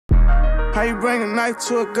How you bring a knife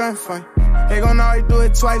to a gunfight? They gon' always do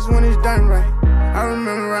it twice when it's done right. I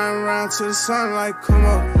remember riding around till the sunlight come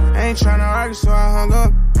up. I ain't tryna argue, so I hung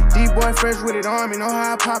up. D-boy fresh with it on me, know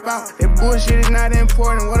how I pop out. That bullshit is not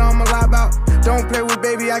important, what I'ma lie about. Don't play with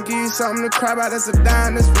baby, I give you something to cry about. That's a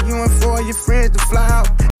dime, that's for you and for your friends to fly out.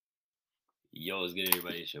 Yo, what's good,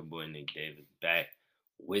 everybody? It's your boy Nick Davis back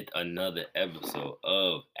with another episode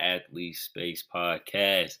of Athlete Space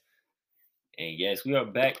Podcast. And yes, we are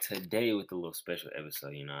back today with a little special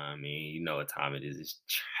episode. You know what I mean? You know what time it is. It's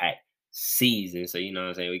track season. So, you know what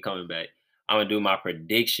I'm saying? We coming back. I'm going to do my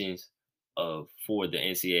predictions for the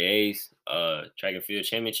NCAA's track and field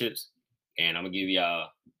championships. And I'm going to give y'all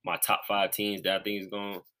my top 5 teams that I think is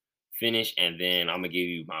going to finish. And then I'm going to give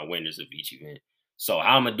you my winners of each event. So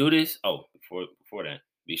how I'm going to do this? Oh, before that,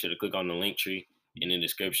 be sure to click on the link tree in the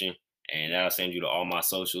description. And that'll send you to all my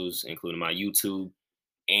socials, including my YouTube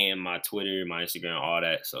and my Twitter, my Instagram, all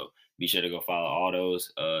that. So be sure to go follow all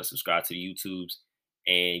those. Subscribe to the YouTubes.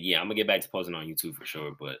 And yeah, I'm going to get back to posting on YouTube for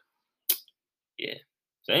sure. But yeah.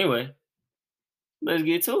 So anyway, let's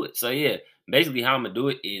get to it. So yeah, basically how I'm going to do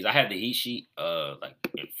it is I have the heat sheet like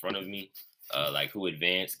in front of me, like who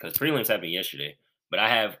advanced. Because prelims happened yesterday. But I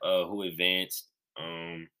have who advanced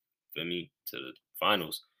for me to the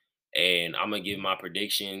finals. And I'm going to give my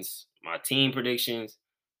predictions, my team predictions,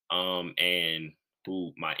 and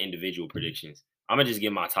my individual predictions. I'm gonna just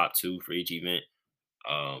give my top 2 for each event.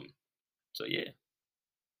 So yeah,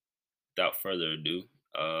 without further ado,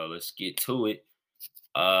 let's get to it.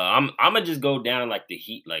 I'm gonna just go down like the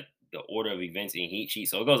order of events in heat sheet.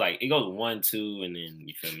 So it goes 1, 2, and then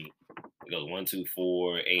you feel me? It goes 1, 2,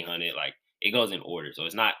 4, 800. Like it goes in order. So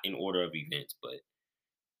it's not in order of events, but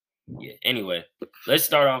yeah. Anyway, let's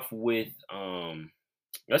start off with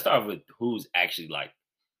who's actually like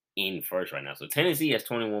in first right now. So Tennessee has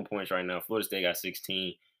 21 points right now. Florida State got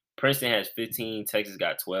 16. Princeton has 15. Texas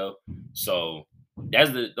got 12. So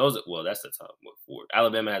that's the top 4.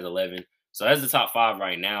 Alabama has 11. So that's the top 5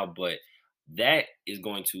 right now. But that is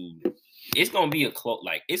going to be a close.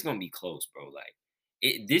 Like it's going to be close, bro.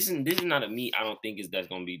 Like this is not a meet. I don't think that's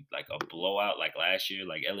going to be like a blowout like last year.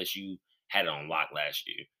 Like LSU had it on lock last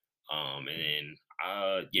year. And then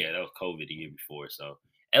that was COVID the year before. So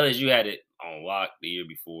LSU had it on lock the year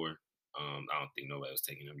before. I don't think nobody was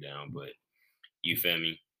taking them down, but you feel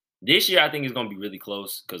me? This year, I think it's going to be really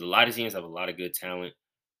close because a lot of teams have a lot of good talent.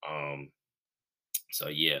 So,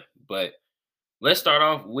 yeah. But let's start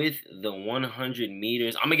off with the 100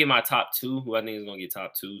 meters. I'm going to get my top 2, who I think is going to get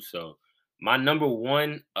top 2. So, my number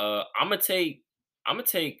 1, I'm going to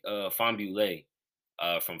take Fambule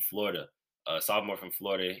from Florida, sophomore from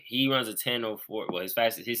Florida. He runs a 10:04. Well,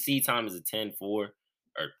 his C time is a 10:4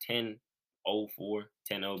 or 10:04,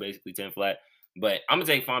 10:0, basically 10 flat. But I'm gonna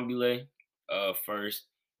take Fambule first,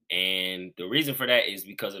 and the reason for that is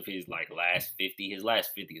because of his last 50. His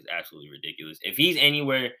last 50 is absolutely ridiculous. If he's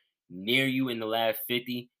anywhere near you in the last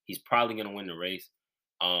 50, he's probably gonna win the race.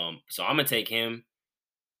 So I'm gonna take him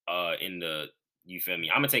you feel me?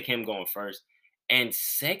 I'm gonna take him going first, and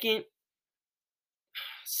second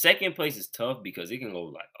place is tough because it can go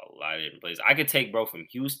like a lot of different places. I could take bro from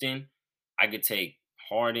Houston. I could take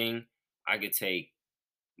Harding. I could take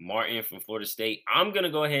Martin from Florida State. I'm going to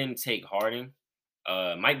go ahead and take Harding.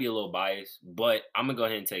 Might be a little biased, but I'm going to go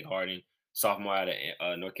ahead and take Harding, sophomore out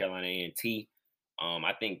of North Carolina A&T.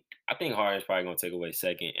 I think Harding's probably going to take away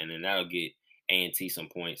second, and then that'll get A&T some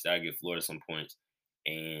points. That'll get Florida some points.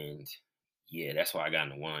 And, yeah, that's why I got in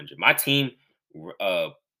the 100. My team,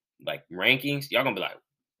 rankings, y'all going to be like,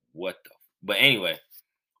 what the? But anyway,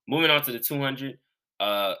 moving on to the 200.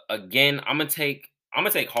 Again, I'm gonna take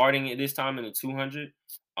Harding at this time in the 200.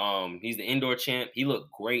 He's the indoor champ. He looked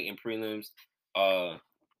great in prelims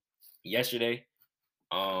yesterday.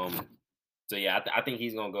 So yeah, I think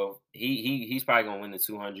he's gonna go. He's probably gonna win the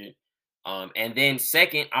 200. And then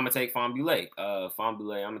second, I'm gonna take Fambule. I'm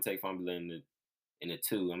gonna take Fambule in the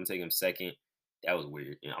 2. I'm gonna take him second. That was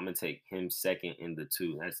weird. I'm gonna take him second in the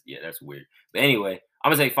 2. That's weird. But anyway,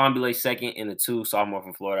 I'm gonna take Fambule second in the 2. Sophomore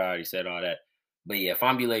from Florida. I already said all that. But yeah,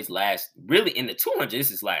 Fambule's last, really in the 200, this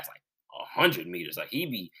is last 100 meters. Like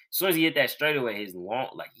as soon as he hit that straightaway, he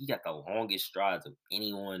got the longest strides of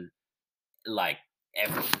anyone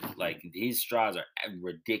ever. Like his strides are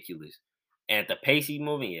ridiculous. And at the pace he's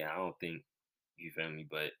moving, yeah, I don't think, you feel me?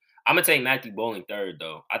 But I'm gonna take Matthew Bowling third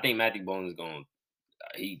though. I think Matthew Bowling is going.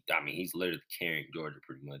 He's literally carrying Georgia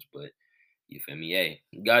pretty much. But you feel me? Hey,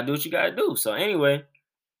 you gotta do what you gotta do. So anyway,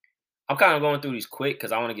 I'm kind of going through these quick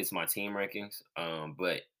because I want to get to my team rankings.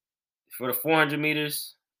 But for the 400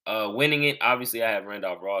 meters, winning it, obviously I have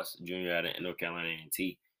Randolph Ross Jr. out of North Carolina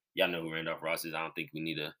A&T. Y'all know who Randolph Ross is. I don't think we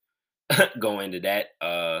need to go into that.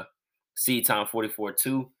 Seed time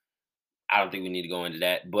 44-2. I don't think we need to go into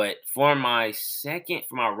that. But for my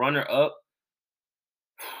runner up,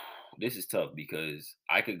 this is tough because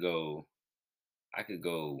I could go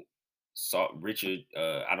Richard.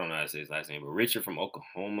 I don't know how to say his last name, but Richard from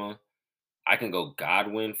Oklahoma. I can go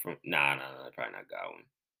Godwin from probably not Godwin.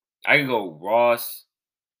 I could go Ross.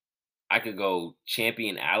 I could go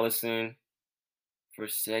Champion Allison for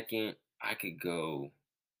second. I could go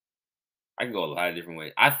a lot of different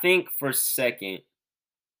ways. I think for second,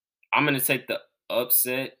 I'm gonna take the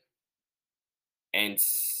upset and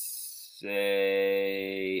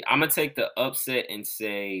say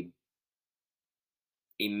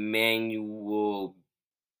Emmanuel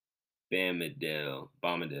Bamadell.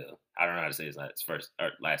 I don't know how to say his last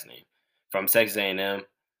name. From Texas A&M.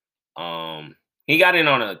 He got in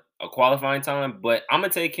on a qualifying time, but I'm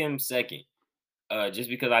gonna take him second. Just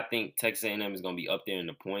because I think Texas A&M is gonna be up there in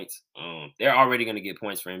the points. They're already gonna get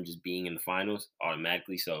points for him just being in the finals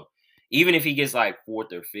automatically. So even if he gets like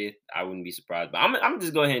fourth or fifth, I wouldn't be surprised. But I'm gonna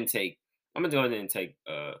just go ahead and take. I'm gonna go ahead and take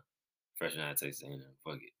freshman out of Texas A&M.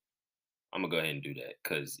 Fuck it. I'm gonna go ahead and do that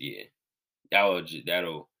because yeah, that'll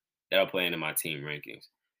play into my team rankings.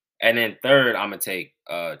 And then third, I'm gonna take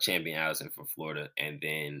Champion Allison from Florida, and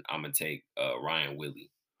then I'm gonna take Ryan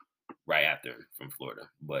Willie right after him from Florida.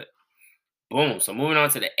 But boom. So moving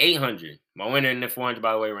on to the 800. My winner in the 400,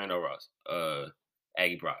 by the way, Randall Ross,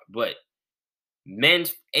 Aggie Prop. But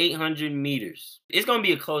men's 800 meters. It's gonna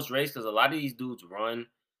be a close race because a lot of these dudes run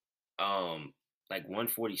like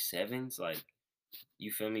 147s. Like,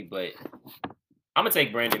 you feel me? But I'm gonna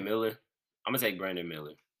take Brandon Miller.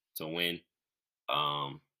 To win.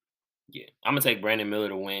 Yeah, I'm gonna take Brandon Miller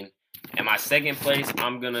to win. And my second place,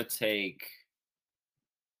 I'm gonna take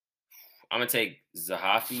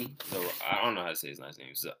Zahafi. I don't know how to say his last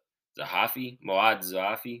name. Moad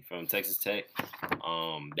Zahafi from Texas Tech.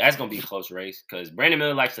 That's gonna be a close race because Brandon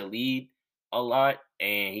Miller likes to lead a lot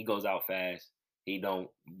and he goes out fast. He don't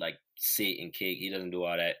like sit and kick. He doesn't do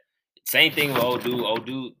all that. Same thing with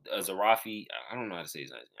Odu Zarafi. I don't know how to say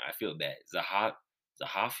his last name. I feel bad.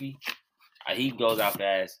 Zahafi. He goes out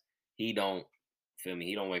fast. He don't feel me.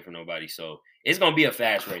 He don't wait for nobody. So it's gonna be a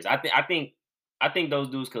fast race. I think those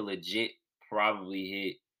dudes could legit probably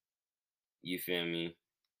hit. You feel me?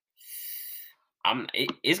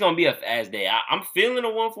 It's gonna be a fast day. I'm feeling a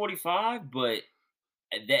 145, but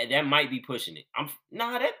that might be pushing it.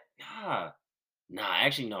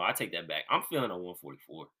 Actually no, I take that back. I'm feeling a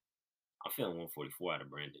 144. I'm feeling 144 out of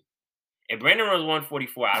Brandon. If Brandon runs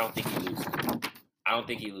 144, I don't think he loses. I don't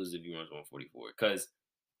think he loses if he runs 144. Cause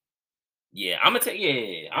I'm gonna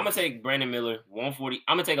take Brandon Miller 140.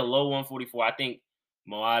 I'm gonna take a low 144. I think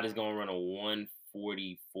Moad is gonna run a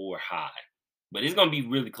 144 high. But it's gonna be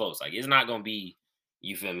really close. Like, it's not gonna be,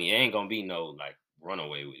 you feel me? It ain't gonna be no like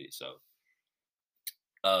runaway with it. So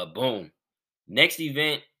boom. Next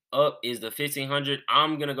event up is the 1500.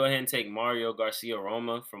 I'm gonna go ahead and take Mario Garcia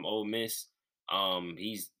Roma from Ole Miss.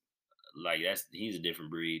 He's a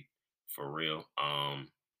different breed for real.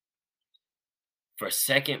 For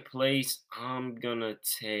second place, I'm gonna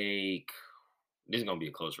take. This is gonna be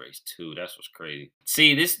a close race too. That's what's crazy.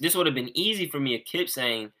 See, this would have been easy for me if Kip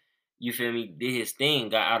saying, you feel me, did his thing,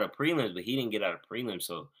 got out of prelims, but he didn't get out of prelims.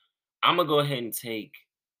 So I'm gonna go ahead and take.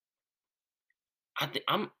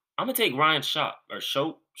 I'm gonna take Ryan Shop. I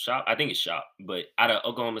think it's Shop, but out of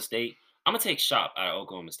Oklahoma State, I'm gonna take Shop out of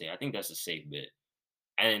Oklahoma State. I think that's a safe bet.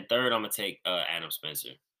 And then third, I'm gonna take Adam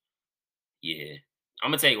Spencer. Yeah, I'm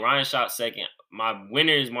gonna take Ryan Shop second. My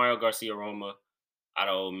winner is Mario Garcia Roma out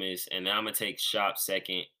of Ole Miss, and then I'm gonna take Shop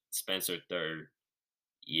second, Spencer third.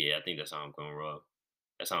 Yeah, I think that's how I'm gonna roll.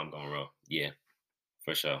 Yeah,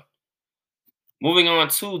 for sure. Moving on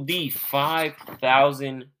to the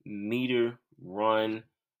 5,000 meter run,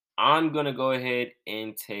 I'm gonna go ahead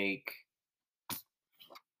and take.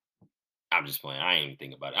 I'm just playing. I ain't even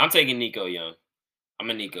think about it. I'm taking Nico Young. I'm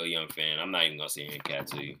a Nico Young fan. I'm not even gonna say Ncaa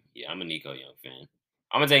to you. Yeah, I'm a Nico Young fan.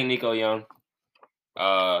 I'm gonna take Nico Young.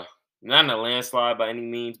 Not in a landslide by any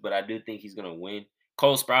means, but I do think he's gonna win.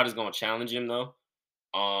 Cole Sprout is gonna challenge him though.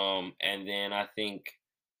 And then I think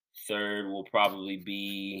third will probably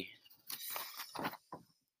be.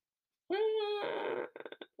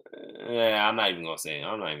 Yeah, I'm not even gonna say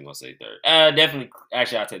third. Definitely.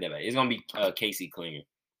 Actually, I'll take that back. It's gonna be Casey Klinger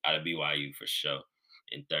out of BYU for sure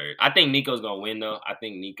in third. I think Nico's gonna win though. I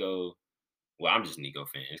think Nico. Well, I'm just a Nico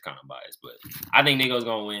fan. It's kind of biased, but I think Nico's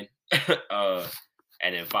gonna win.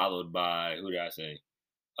 And then followed by, who did I say?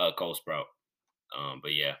 Cole Sprout.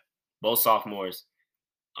 But yeah, both sophomores.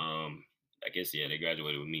 I guess they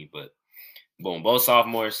graduated with me, but boom, both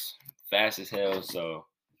sophomores, fast as hell. So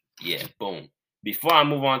yeah, boom. Before I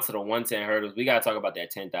move on to the 110 hurdles, we gotta talk about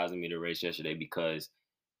that 10,000-meter race yesterday because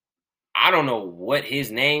I don't know what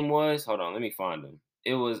his name was. Hold on, let me find him.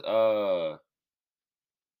 It was hold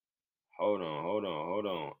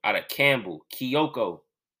on. Out of Campbell, Kyoko.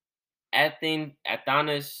 Athanas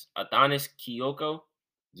Kyoko.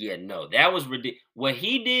 Yeah, no, that was ridiculous. What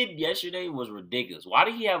he did yesterday was ridiculous. Why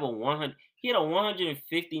did he have a 100? He had a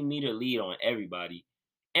 150-meter lead on everybody,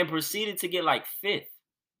 and proceeded to get like fifth.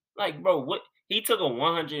 Like, bro, what? He took a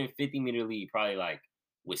 150-meter lead, probably like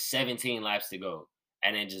with 17 laps to go,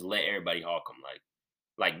 and then just let everybody hawk him.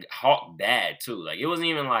 Like hawk bad too. Like it wasn't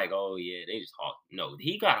even like, oh yeah, they just hawked. No,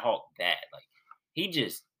 he got hawked bad. Like he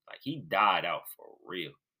just he died out for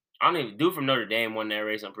real. I don't even dude from Notre Dame won that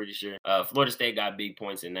race. I'm pretty sure. Florida State got big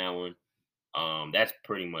points in that one. That's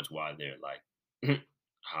pretty much why they're like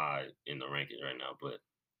high in the rankings right now. But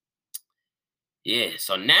yeah,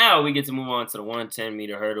 so now we get to move on to the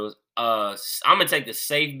 110-meter hurdles. I'm gonna take the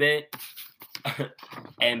safe bet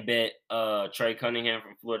and bet Trey Cunningham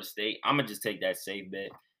from Florida State. I'm gonna just take that safe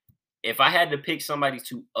bet. If I had to pick somebody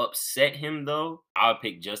to upset him, though, I would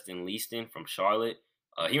pick Justin Leaston from Charlotte.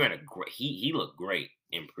 He ran a great. He looked great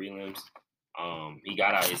in prelims. He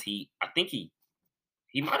got out his heat. I think he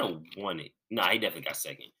might have won it. No, he definitely got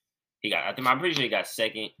second. I'm pretty sure he got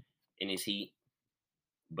second in his heat.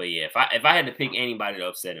 But yeah, if I had to pick anybody to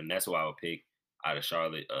upset him, that's who I would pick out of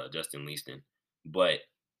Charlotte, Justin Leaston. But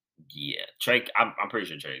yeah, Trey, I'm pretty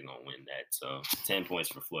sure Trey's gonna win that. So 10 points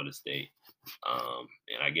for Florida State.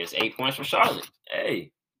 And I guess 8 points for Charlotte.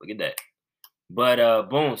 Hey, look at that. But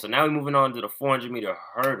boom. So now we're moving on to the 400-meter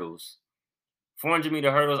hurdles.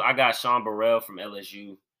 400-meter hurdles, I got Sean Burrell from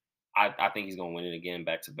LSU. I think he's gonna win it again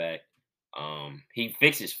back to back. He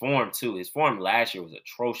fixed his form too. His form last year was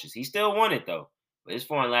atrocious. He still won it though, but his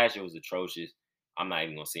form last year was atrocious. I'm not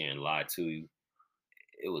even gonna sit here and lie to you.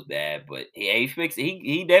 It was bad, but yeah, he fixed it.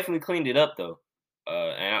 He definitely cleaned it up though.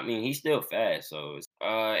 And I mean he's still fast. So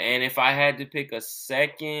and if I had to pick a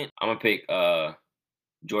second, I'm gonna pick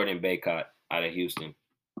Jordan Baycott out of Houston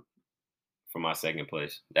for my second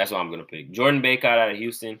place. That's what I'm gonna pick. Jordan Baycott out of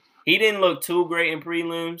Houston. He didn't look too great in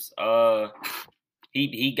prelims.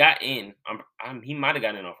 He got in. He might have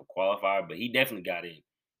gotten in off a qualifier, but he definitely got in.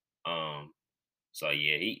 So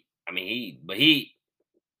yeah,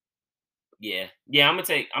 yeah. I'm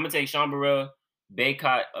gonna take Sean Burrell,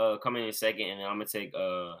 Baycott coming in second, and then I'm gonna take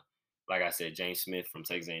like I said, James Smith from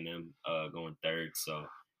Texas A&M going third. So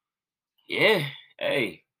yeah,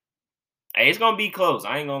 hey, it's gonna be close.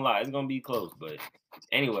 I ain't gonna lie, it's gonna be close. But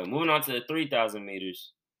anyway, moving on to the 3,000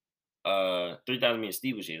 meters. 3,000 meter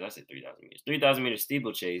steeplechase. I said 3,000 meters. 3,000 meter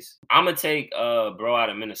steeplechase. I'm gonna take bro out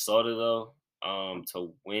of Minnesota though.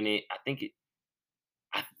 To win it. I think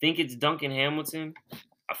it's Duncan Hamilton.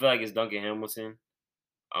 I feel like it's Duncan Hamilton.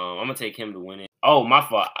 I'm gonna take him to win it. Oh, my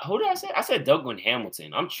fault. Who did I say? I said Duncan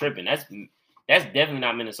Hamilton. I'm tripping. That's definitely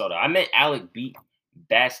not Minnesota. I meant Alec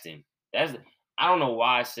Baston. I don't know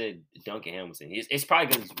why I said Duncan Hamilton. It's probably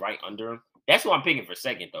because he's right under him. That's who I'm picking for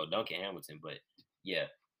second though, Duncan Hamilton. But yeah.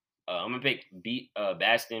 I'm gonna pick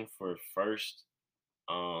Baston for first.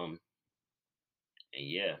 And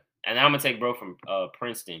yeah. And I'm gonna take bro from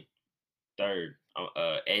Princeton third.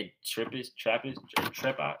 Ed Trappist. We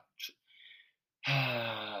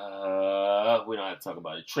don't have to talk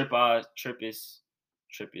about it. Trippis.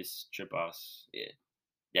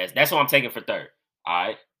 Yeah. That's what I'm taking for third. All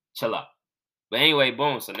right. Chill out. But anyway,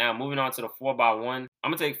 boom. So now moving on to the 4x1. I'm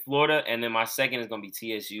gonna take Florida, and then my second is gonna be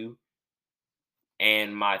TSU.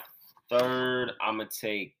 And my third, I'm gonna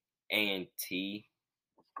take A&T.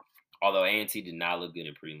 Although A&T did not look good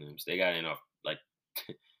in prelims, they got in off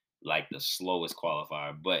like the slowest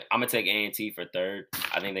qualifier. But I'm gonna take A&T for third.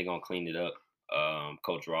 I think they're gonna clean it up.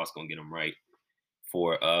 Coach Ross gonna get them right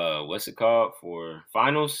for for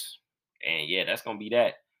finals. And yeah, that's gonna be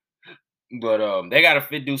that. But they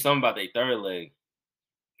gotta do something about their third leg.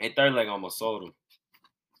 Their third leg almost sold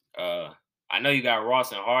them. I know you got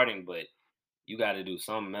Ross and Harding, but you got to do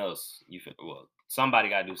something else. Somebody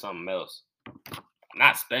got to do something else.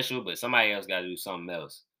 Not special, but somebody else got to do something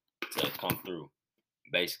else to come through,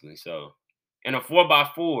 basically. So, in a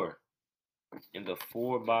 4x4, you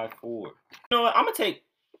know what? I'm gonna take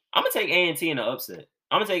A&T in the upset.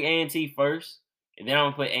 I'm gonna take A&T first, and then I'm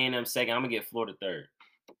gonna put A&M second. I'm gonna get Florida third.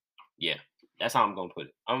 Yeah, that's how I'm gonna put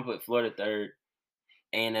it. I'm gonna put Florida third,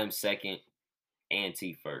 A&M second,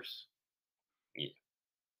 A&T first. Yeah.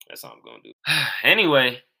 That's all I'm gonna do.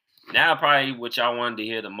 Anyway, now probably what y'all wanted to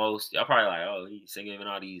hear the most. Y'all probably like, oh, he's giving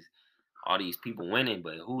all these people winning,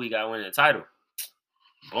 but who we got winning the title?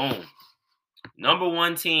 Boom. Number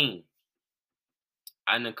one team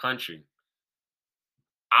in the country.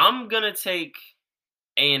 I'm gonna take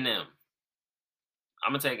A&M.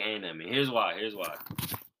 I'm gonna take A&M, and here's why.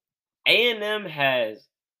 A&M has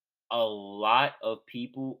a lot of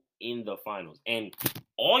people in the finals, and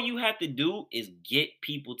all you have to do is get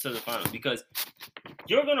people to the finals because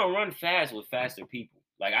you're gonna run fast with faster people.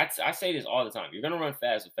 Like I say this all the time. You're gonna run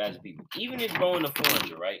fast with faster people. Even if bro in the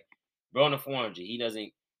 400, right? Bro in the 400, he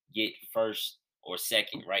doesn't get first or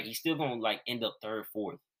second, right? He's still gonna like end up third,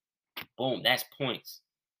 fourth. Boom, that's points.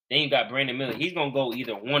 Then you got Brandon Miller. He's gonna go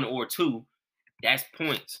either 1 or 2. That's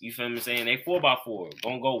points. You feel what I'm saying? They 4x4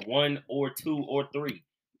 gonna go 1 or 2 or 3.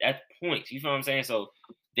 That's points. You feel what I'm saying? So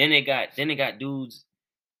then they got dudes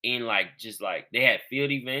in like just like they had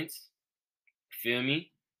field events. Feel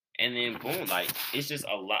me? And then boom, like it's just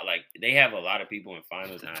a lot. Like they have a lot of people in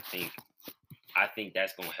finals, and I think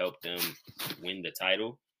that's gonna help them win the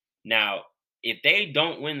title. Now, if they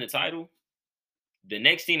don't win the title, the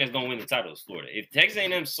next team that's gonna win the title is Florida. If Texas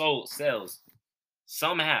A&M sells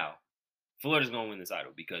somehow, Florida's gonna win the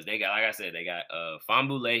title because they got, like I said, they got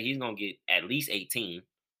Fambule. He's gonna get at least 18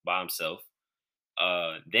 by himself.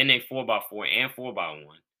 Then they 4x4 and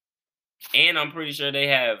 4x1, and I'm pretty sure they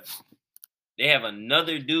have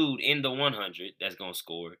another dude in the 100 that's gonna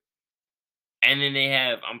score, and then they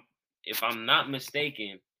have if I'm not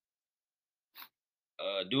mistaken,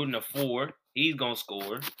 dude in the 4, he's gonna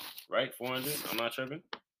score, right? 400. I'm not tripping.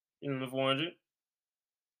 He's in the 400.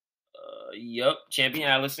 Yup, Champion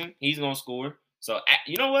Allison. He's gonna score. So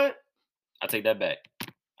you know what? I take that back.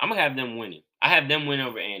 I'm gonna have them winning. I have them win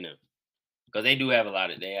over A&M because they have a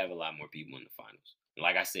lot more people in the finals.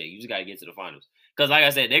 Like I said, you just gotta get to the finals because, like I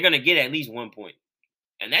said, they're gonna get at least 1 point,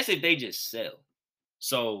 and that's if they just sell.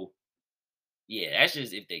 So yeah, that's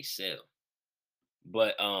just if they sell.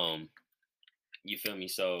 But you feel me?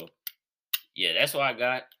 So yeah, that's what I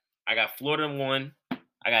got. I got Florida 1.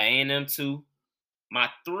 I got A&M 2. My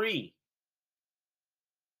 3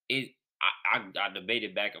 is I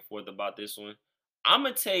debated back and forth about this one. I'm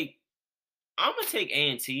gonna take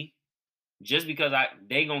A&T just because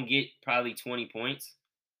they gonna get probably 20 points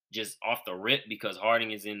just off the rip because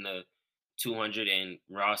Harding is in the 200 and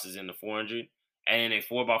Ross is in the 400, and then a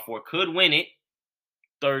 4x4 could win it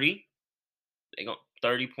 30. They go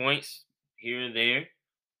 30 points here and there.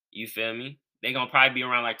 You feel me? They gonna probably be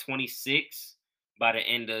around like 26 by the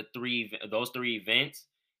end of those 3 events.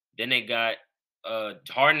 Then they got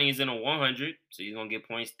Harden is in a 100, so he's gonna get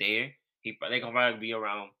points there. They gonna probably be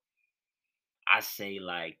around, I say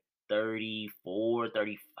like 34,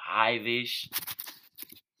 35-ish.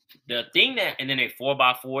 The thing and then they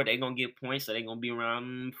 4x4, they gonna get points, so they gonna be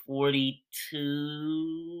around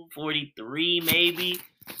 42, 43 maybe.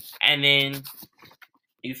 And then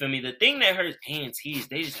you feel me? The thing that hurts A&T is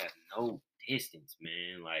they just have no distance,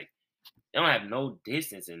 man. Like they don't have no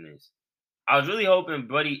distance in this. I was really hoping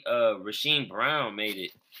buddy Rasheem Brown made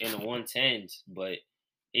it in the 110s, but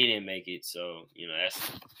he didn't make it. So, you know,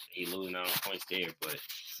 he losing out on points there, but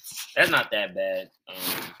that's not that bad.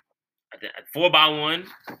 4x1,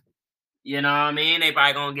 you know what I mean? They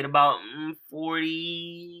probably gonna get about 40,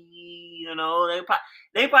 you know,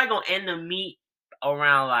 they probably gonna end the meet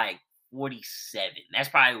around like 47. That's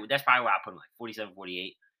probably where I put them, like 47,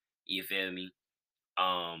 48. You feel me?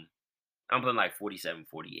 I'm putting like 47,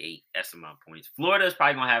 48. That's my points. Florida's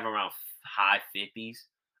probably gonna have around high 50s.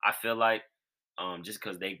 I feel like, just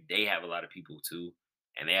because they have a lot of people too,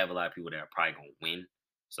 and they have a lot of people that are probably gonna win.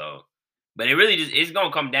 So, but it's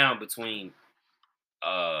gonna come down between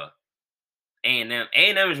A&M.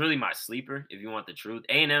 A&M is really my sleeper. If you want the truth,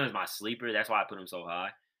 A&M is my sleeper. That's why I put them so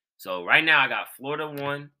high. So right now I got Florida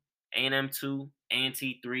 1, A&M 2,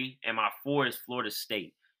 A&T 3, and my 4 is Florida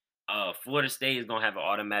State. Florida State is gonna have an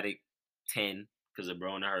automatic 10 because of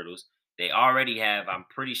bro in the hurdles. They already have, I'm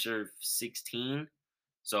pretty sure, 16.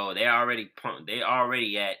 So they already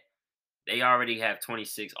have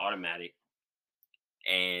 26 automatic.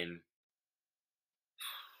 And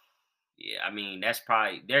yeah, I mean that's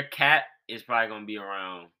probably their cap is probably gonna be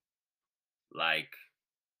around like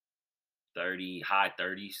 30, high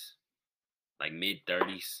 30s, like mid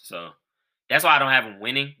 30s. So that's why I don't have them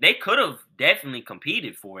winning. They could have definitely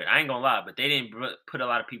competed for it. I ain't gonna lie, but they didn't put a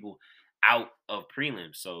lot of people out of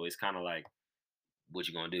prelims. So it's kind of like, what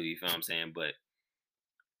you gonna do? You feel what I'm saying? But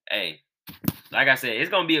hey, like I said, it's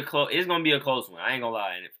gonna be a close one. I ain't gonna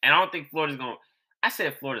lie, and I don't think Florida's gonna. I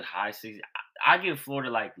said Florida's high 60s. I give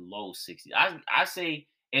Florida like low 60s. I say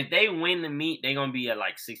if they win the meet, they're gonna be at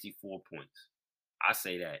like 64 points. I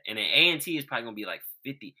say that, and then A&T is probably gonna be like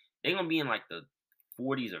 50. They're gonna be in like the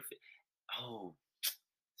 40s or 50. Oh,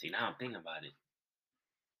 see, now I'm thinking about it.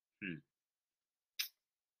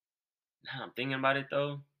 Now I'm thinking about it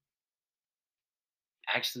though.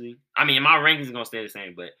 Actually, I mean, my rankings is gonna stay the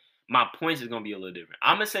same, but my points is gonna be a little different.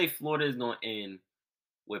 I'm gonna say Florida is gonna end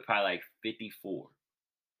with probably like 54.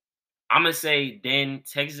 I'm gonna say then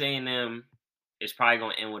Texas A&M is probably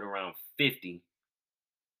gonna end with around 50.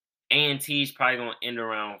 A&T is probably gonna end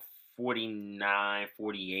around 49,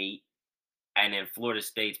 48, and then Florida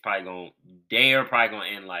State's they're probably gonna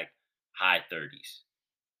end like high 30s.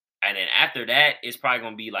 And then after that, it's probably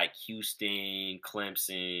gonna be like Houston,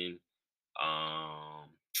 Clemson, um,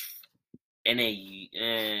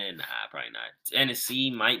 nah, probably not. Tennessee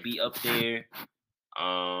might be up there.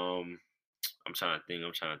 I'm trying to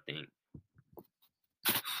think.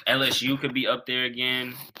 LSU could be up there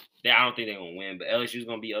again. I don't think they're gonna win, but LSU's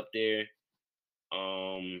gonna be up there.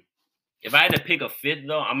 If I had to pick a fifth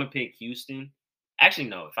though, I'm gonna pick Houston. Actually,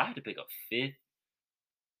 no. If I had to pick a fifth,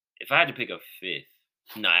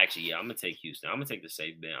 no, actually, yeah, I'm gonna take Houston. I'm gonna take the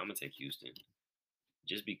safe bet. I'm gonna take Houston,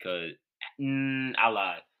 just because. I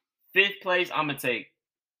lied. Fifth place, I'm gonna take.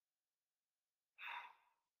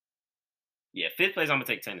 Yeah, fifth place, I'm gonna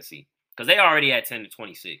take Tennessee because they already at 10 to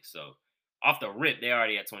 26. So off the rip, they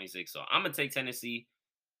already at 26. So I'm gonna take Tennessee.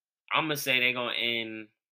 I'm gonna say they're gonna end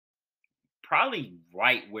probably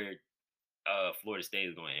right where Florida State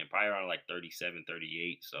is going to end, probably around like 37,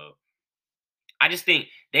 38. So I just think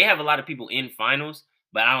they have a lot of people in finals,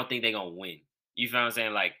 but I don't think they're gonna win. You feel what I'm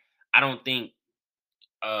saying? Like I don't think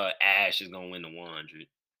Ash is gonna win the 100.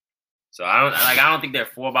 So I don't think their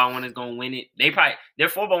 4x1 is gonna win it. Their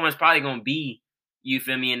 4x1 is probably gonna be, you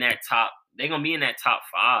feel me, in that top. They're gonna be in that top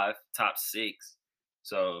 5, top 6.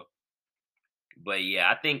 So, but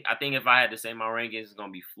yeah, I think if I had to say my rankings, it's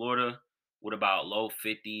gonna be Florida with about low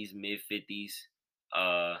 50s, mid 50s.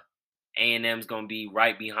 A&M's gonna be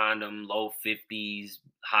right behind them, low 50s,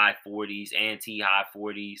 high 40s, A&T high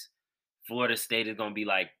 40s. Florida State is gonna be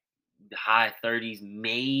like high 30s,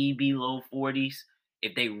 maybe low 40s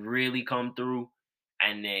if they really come through.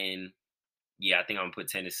 And then, yeah, I think I'm gonna put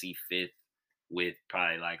Tennessee fifth with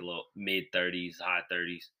probably like low mid 30s, high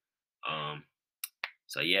 30s.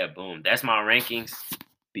 So yeah, boom. That's my rankings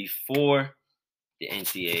before the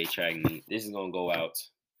NCAA track meet. This is gonna go out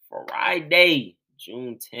Friday,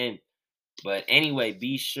 June 10th. But anyway,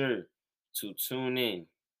 be sure to tune in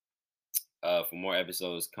for more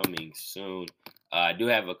episodes coming soon. I do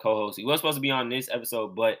have a co-host. He was supposed to be on this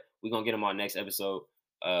episode, but we're going to get him on next episode.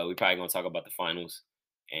 We're probably going to talk about the finals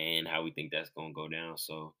and how we think that's going to go down.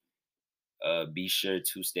 So be sure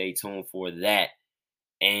to stay tuned for that.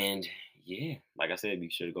 And yeah, like I said, be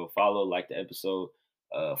sure to go follow, like the episode,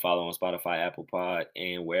 follow on Spotify, Apple Pod,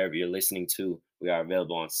 and wherever you're listening to. We are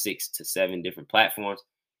available on 6 to 7 different platforms.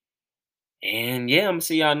 And yeah, I'm gonna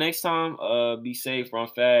see y'all next time. Be safe, run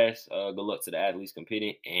fast. Good luck to the athletes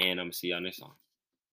competing, and I'm gonna see y'all next time.